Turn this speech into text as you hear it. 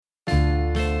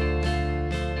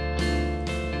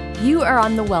You are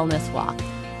on the Wellness Walk.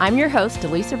 I'm your host,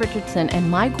 Delisa Richardson,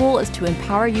 and my goal is to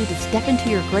empower you to step into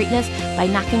your greatness by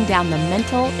knocking down the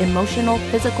mental, emotional,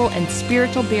 physical, and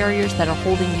spiritual barriers that are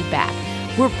holding you back.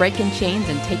 We're breaking chains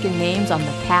and taking names on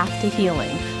the path to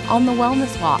healing on the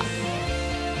Wellness Walk.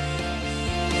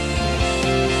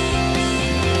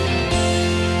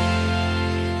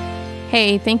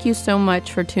 Hey, thank you so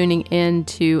much for tuning in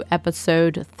to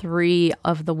episode 3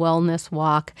 of the Wellness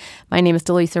Walk. My name is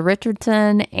Delisa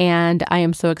Richardson, and I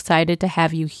am so excited to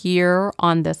have you here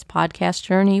on this podcast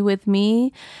journey with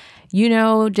me. You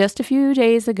know, just a few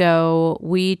days ago,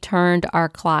 we turned our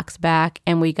clocks back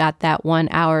and we got that 1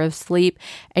 hour of sleep.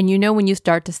 And you know, when you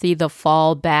start to see the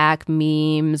fallback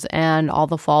memes and all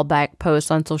the fallback posts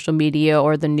on social media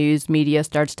or the news media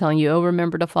starts telling you, oh,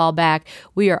 remember to fall back,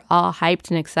 we are all hyped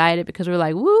and excited because we're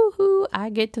like, woohoo, I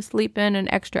get to sleep in an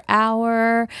extra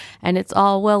hour and it's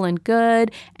all well and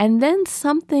good. And then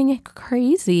something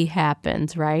crazy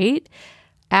happens, right?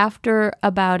 After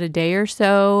about a day or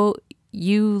so,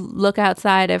 you look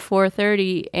outside at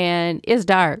 4:30 and it's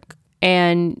dark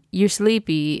and you're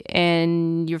sleepy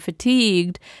and you're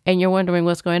fatigued and you're wondering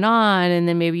what's going on. And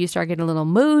then maybe you start getting a little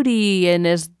moody. And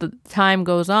as the time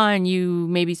goes on, you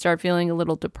maybe start feeling a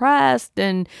little depressed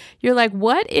and you're like,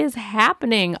 what is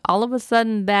happening? All of a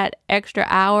sudden, that extra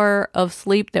hour of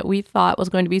sleep that we thought was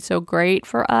going to be so great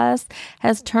for us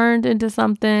has turned into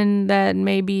something that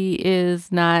maybe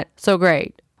is not so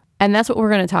great. And that's what we're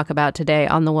going to talk about today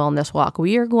on the Wellness Walk.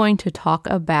 We are going to talk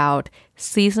about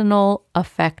seasonal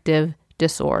affective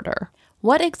disorder.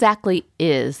 What exactly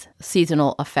is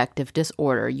seasonal affective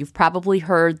disorder? You've probably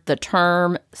heard the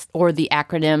term or the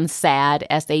acronym SAD,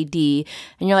 S-A-D,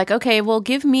 and you're like, okay, well,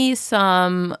 give me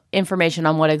some information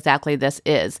on what exactly this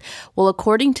is. Well,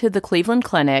 according to the Cleveland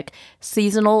Clinic,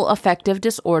 seasonal affective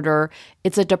disorder,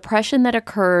 it's a depression that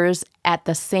occurs at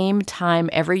the same time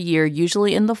every year,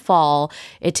 usually in the fall.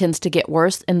 It tends to get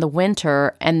worse in the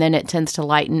winter, and then it tends to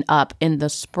lighten up in the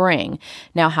spring.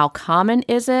 Now, how common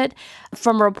is it?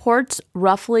 From reports,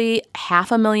 roughly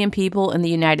 500,000 people in the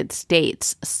United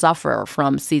States suffer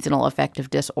from seasonal affective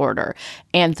disorder,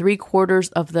 and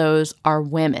 3/4 of those are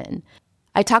women.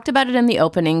 I talked about it in the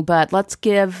opening, but let's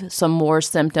give some more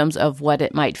symptoms of what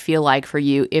it might feel like for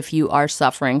you if you are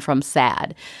suffering from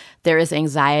SAD. There is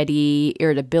anxiety,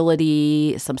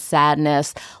 irritability, some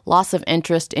sadness, loss of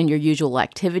interest in your usual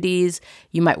activities.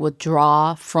 You might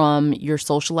withdraw from your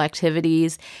social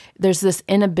activities. There's this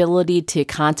inability to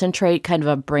concentrate, kind of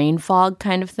a brain fog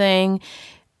kind of thing,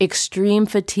 extreme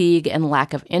fatigue and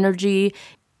lack of energy.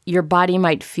 Your body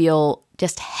might feel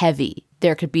just heavy.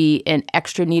 There could be an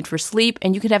extra need for sleep,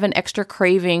 and you could have an extra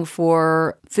craving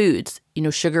for foods,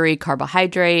 sugary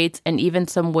carbohydrates, and even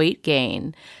some weight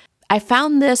gain. I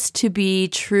found this to be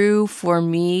true for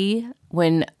me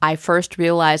when I first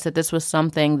realized that this was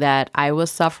something that I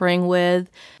was suffering with,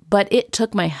 but it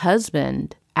took my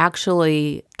husband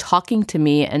actually talking to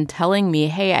me and telling me,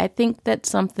 hey, I think that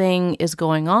something is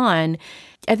going on.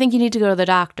 I think you need to go to the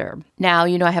doctor. Now,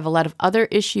 I have a lot of other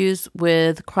issues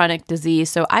with chronic disease,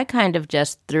 so I kind of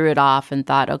just threw it off and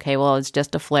thought, okay, well, it's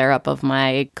just a flare-up of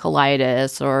my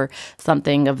colitis or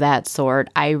something of that sort.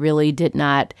 I really did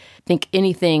not think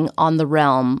anything on the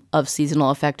realm of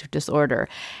seasonal affective disorder.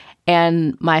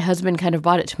 And my husband kind of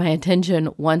brought it to my attention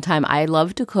one time. I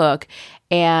love to cook,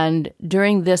 and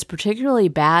during this particularly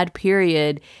bad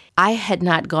period, I had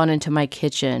not gone into my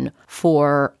kitchen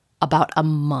for about a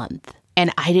month.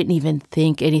 And I didn't even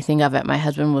think anything of it. My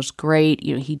husband was great.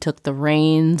 He took the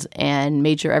reins and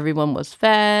made sure everyone was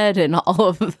fed and all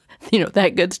of,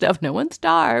 that good stuff. No one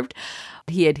starved.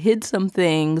 He had hid some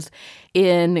things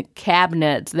in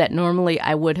cabinets that normally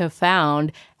I would have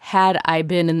found had I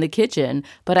been in the kitchen,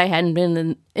 but I hadn't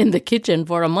been in the kitchen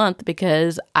for a month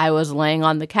because I was laying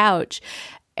on the couch.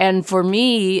 And for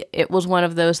me, it was one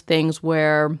of those things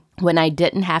where when I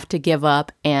didn't have to give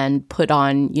up and put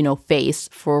on, face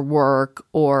for work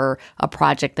or a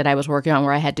project that I was working on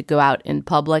where I had to go out in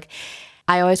public,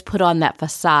 I always put on that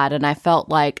facade, and I felt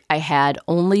like I had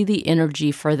only the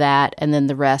energy for that, and then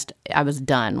the rest, I was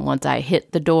done. Once I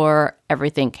hit the door,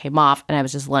 everything came off, and I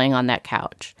was just laying on that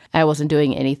couch. I wasn't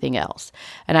doing anything else.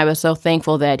 And I was so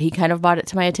thankful that he kind of brought it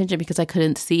to my attention because I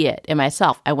couldn't see it in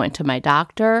myself. I went to my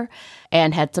doctor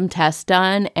and had some tests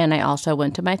done, and I also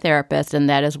went to my therapist, and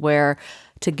that is where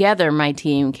together my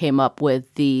team came up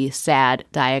with the SAD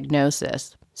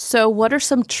diagnosis. So what are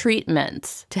some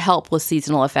treatments to help with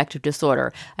seasonal affective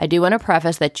disorder? I do want to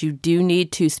preface that you do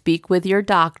need to speak with your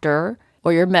doctor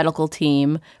or your medical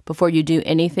team before you do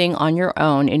anything on your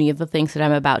own, any of the things that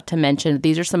I'm about to mention.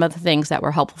 These are some of the things that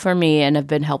were helpful for me and have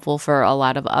been helpful for a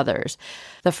lot of others.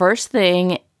 The first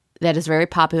thing that is very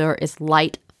popular is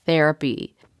light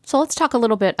therapy. So let's talk a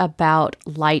little bit about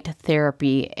light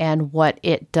therapy and what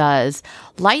it does.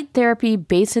 Light therapy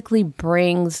basically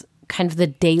brings kind of the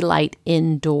daylight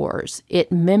indoors.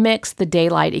 It mimics the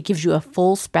daylight. It gives you a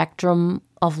full spectrum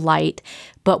of light,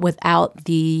 but without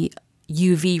the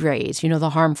UV rays, the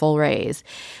harmful rays.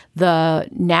 The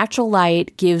natural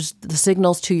light gives the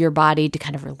signals to your body to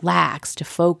kind of relax, to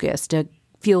focus, to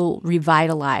feel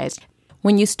revitalized.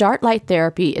 When you start light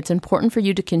therapy, it's important for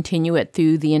you to continue it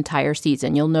through the entire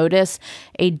season. You'll notice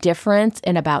a difference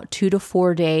in about 2 to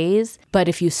 4 days, but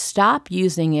if you stop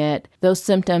using it, those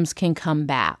symptoms can come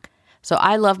back. So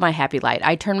I love my happy light.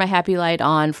 I turn my happy light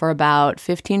on for about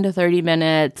 15 to 30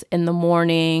 minutes in the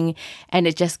morning, and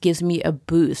it just gives me a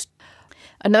boost.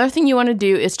 Another thing you want to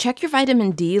do is check your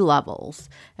vitamin D levels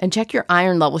and check your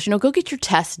iron levels. Go get your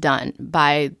tests done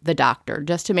by the doctor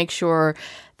just to make sure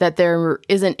that there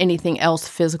isn't anything else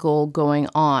physical going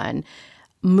on.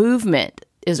 Movement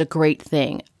is a great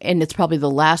thing, and it's probably the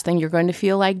last thing you're going to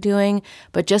feel like doing,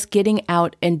 but just getting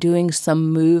out and doing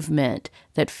some movement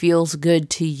that feels good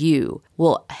to you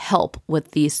will help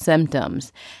with these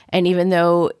symptoms. And even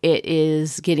though it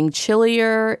is getting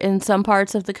chillier in some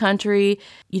parts of the country,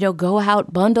 go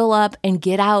out, bundle up, and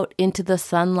get out into the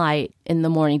sunlight in the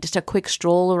morning. Just a quick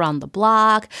stroll around the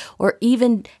block, or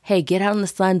even, hey, get out in the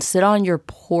sun, sit on your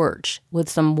porch with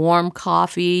some warm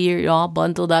coffee. You're all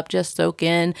bundled up, just soak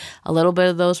in a little bit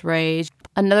of those rays.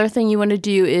 Another thing you want to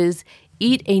do is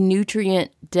eat a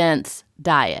nutrient-dense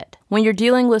diet. When you're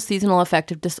dealing with seasonal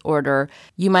affective disorder,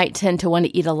 you might tend to want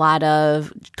to eat a lot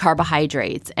of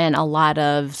carbohydrates and a lot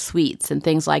of sweets and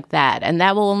things like that. And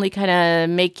that will only kind of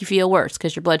make you feel worse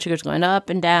because your blood sugar is going up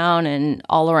and down and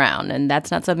all around. And that's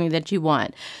not something that you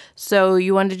want. So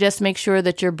you want to just make sure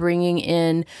that you're bringing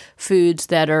in foods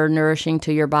that are nourishing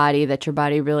to your body, that your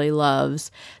body really loves,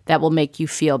 that will make you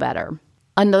feel better.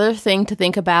 Another thing to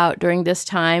think about during this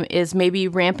time is maybe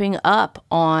ramping up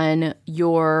on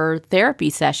your therapy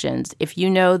sessions. If you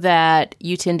know that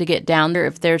you tend to get down there,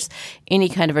 if there's any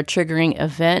kind of a triggering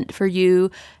event for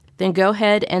you, then go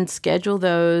ahead and schedule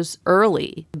those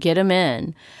early. Get them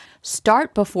in.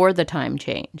 Start before the time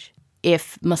change.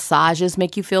 If massages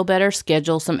make you feel better,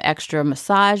 schedule some extra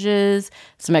massages,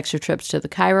 some extra trips to the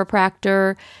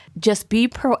chiropractor. Just be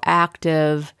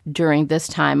proactive during this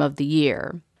time of the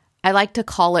year. I like to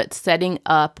call it setting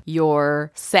up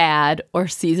your SAD or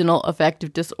seasonal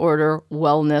affective disorder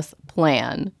wellness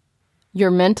plan.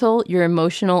 Your mental, your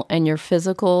emotional, and your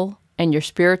physical and your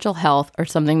spiritual health are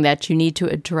something that you need to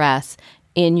address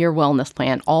in your wellness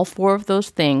plan. All 4 of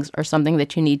those things are something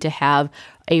that you need to have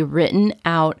a written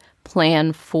out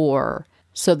plan for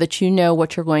so that you know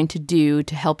what you're going to do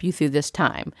to help you through this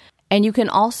time. And you can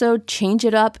also change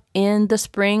it up in the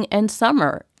spring and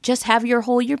summer. Just have your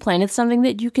whole year plan. It's something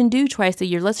that you can do twice a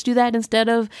year. Let's do that instead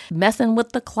of messing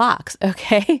with the clocks,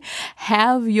 okay?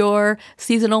 Have your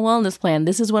seasonal wellness plan.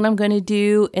 This is what I'm going to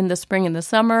do in the spring and the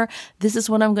summer. This is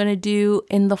what I'm going to do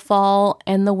in the fall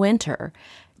and the winter.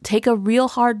 Take a real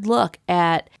hard look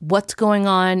at what's going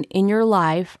on in your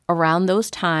life around those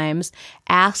times.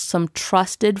 Ask some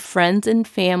trusted friends and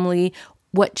family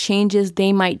what changes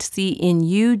they might see in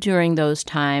you during those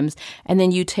times. And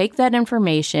then you take that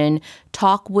information,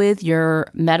 talk with your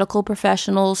medical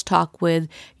professionals, talk with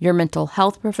your mental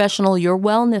health professional, your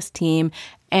wellness team,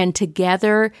 and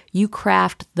together you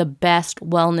craft the best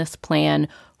wellness plan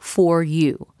for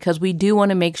you, because we do want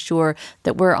to make sure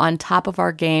that we're on top of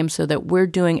our game so that we're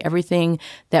doing everything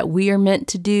that we are meant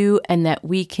to do and that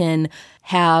we can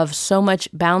have so much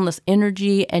boundless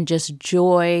energy and just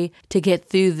joy to get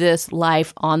through this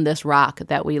life on this rock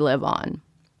that we live on.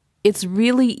 It's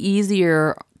really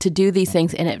easier to do these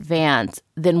things in advance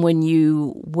than when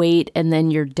you wait and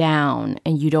then you're down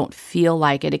and you don't feel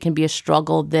like it. It can be a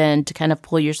struggle then to kind of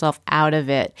pull yourself out of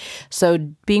it. So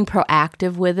being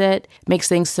proactive with it makes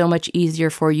things so much easier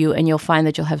for you, and you'll find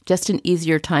that you'll have just an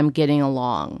easier time getting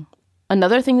along.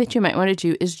 Another thing that you might want to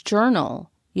do is journal.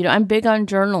 I'm big on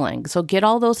journaling. So get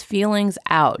all those feelings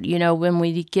out. When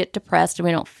we get depressed and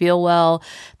we don't feel well,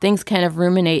 things kind of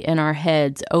ruminate in our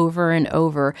heads over and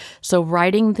over. So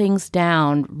writing things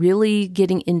down, really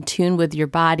getting in tune with your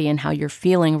body and how you're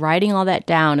feeling, writing all that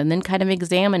down, and then kind of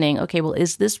examining, okay, well,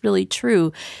 is this really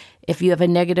true? If you have a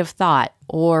negative thought,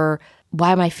 or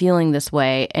why am I feeling this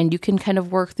way? And you can kind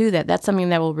of work through that. That's something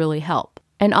that will really help.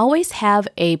 And always have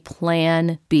a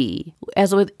plan B.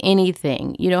 As with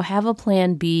anything, have a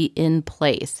plan B in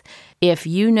place. If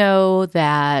you know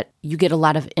that you get a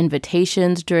lot of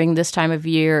invitations during this time of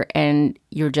year and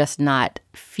you're just not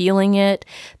feeling it,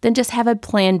 then just have a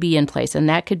plan B in place. And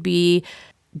that could be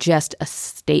just a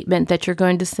statement that you're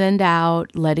going to send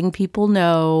out, letting people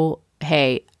know,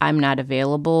 hey, I'm not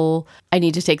available. I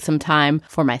need to take some time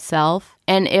for myself.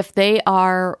 And if they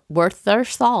are worth their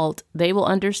salt, they will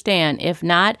understand. If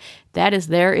not, that is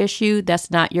their issue.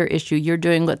 That's not your issue. You're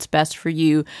doing what's best for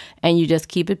you, and you just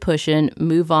keep it pushing,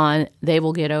 move on. They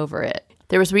will get over it.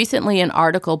 There was recently an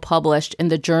article published in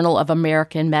the Journal of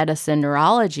American Medicine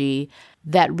Neurology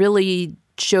that really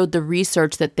showed the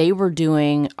research that they were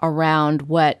doing around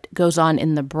what goes on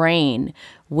in the brain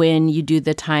when you do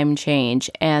the time change.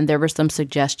 And there were some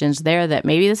suggestions there that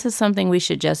maybe this is something we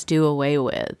should just do away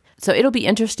with. So it'll be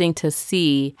interesting to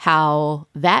see how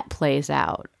that plays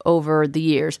out over the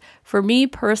years. For me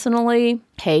personally,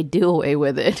 hey, do away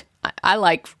with it. I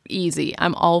like easy.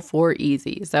 I'm all for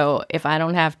easy. So if I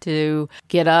don't have to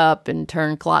get up and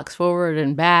turn clocks forward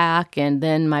and back, and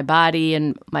then my body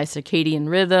and my circadian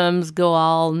rhythms go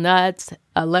all nuts,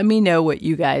 let me know what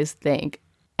you guys think.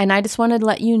 And I just wanted to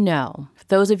let you know,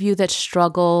 those of you that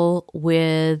struggle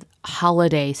with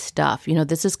holiday stuff,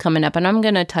 this is coming up, and I'm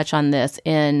going to touch on this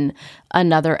in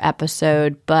another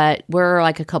episode, but we're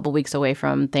like a couple weeks away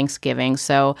from Thanksgiving.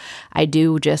 So I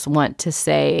do just want to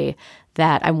say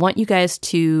that I want you guys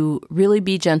to really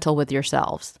be gentle with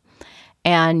yourselves.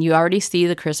 And you already see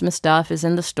the Christmas stuff is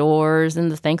in the stores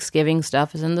and the Thanksgiving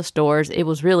stuff is in the stores. It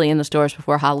was really in the stores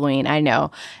before Halloween, I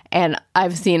know. And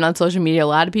I've seen on social media, a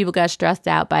lot of people got stressed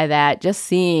out by that. Just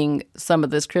seeing some of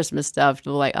this Christmas stuff,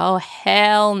 they're like, oh,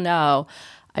 hell no.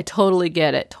 I totally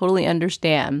get it, totally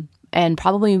understand. And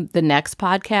probably the next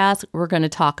podcast, we're going to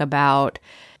talk about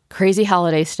crazy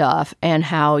holiday stuff and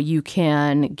how you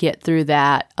can get through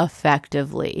that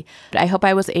effectively. I hope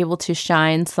I was able to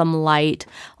shine some light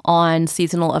on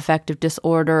seasonal affective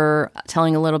disorder,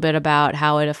 telling a little bit about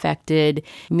how it affected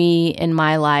me in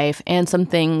my life and some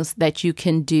things that you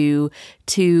can do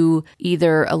to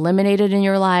either eliminate it in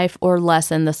your life or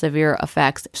lessen the severe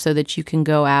effects so that you can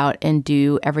go out and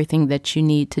do everything that you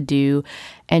need to do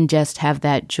and just have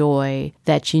that joy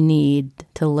that you need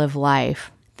to live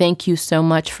life. Thank you so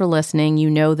much for listening. You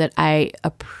know that I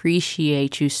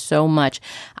appreciate you so much.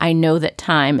 I know that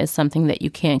time is something that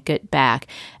you can't get back,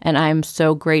 and I'm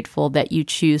so grateful that you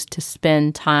choose to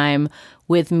spend time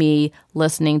with me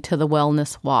listening to the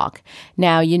Wellness Walk.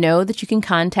 Now, you know that you can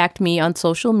contact me on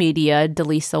social media,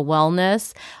 Delisa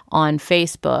Wellness, on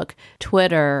Facebook,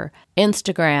 Twitter,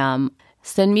 Instagram.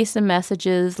 Send me some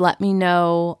messages. Let me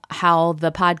know how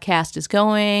the podcast is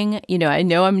going. I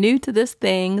know I'm new to this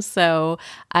thing, so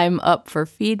I'm up for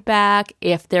feedback.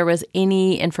 If there was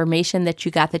any information that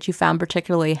you got that you found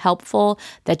particularly helpful,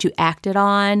 that you acted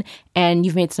on, and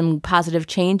you've made some positive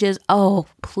changes,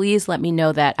 please let me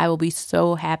know that. I will be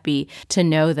so happy to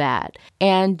know that.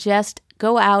 And just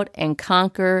go out and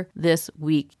conquer this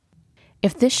week.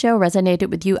 If this show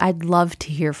resonated with you, I'd love to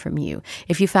hear from you.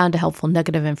 If you found a helpful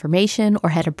nugget of information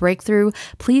or had a breakthrough,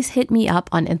 please hit me up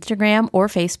on Instagram or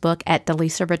Facebook at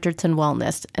Delisa Richardson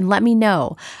Wellness and let me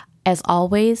know. As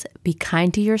always, be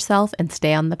kind to yourself and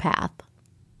stay on the path.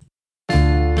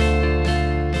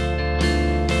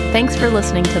 Thanks for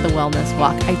listening to The Wellness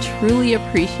Walk. I truly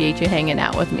appreciate you hanging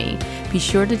out with me. Be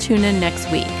sure to tune in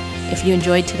next week. If you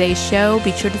enjoyed today's show,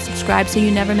 be sure to subscribe so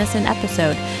you never miss an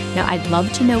episode. Now, I'd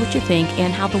love to know what you think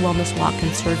and how the Wellness Walk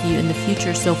can serve you in the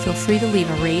future, so feel free to leave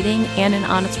a rating and an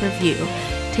honest review.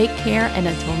 Take care, and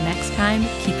until next time,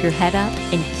 keep your head up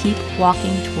and keep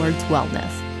walking towards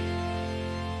wellness.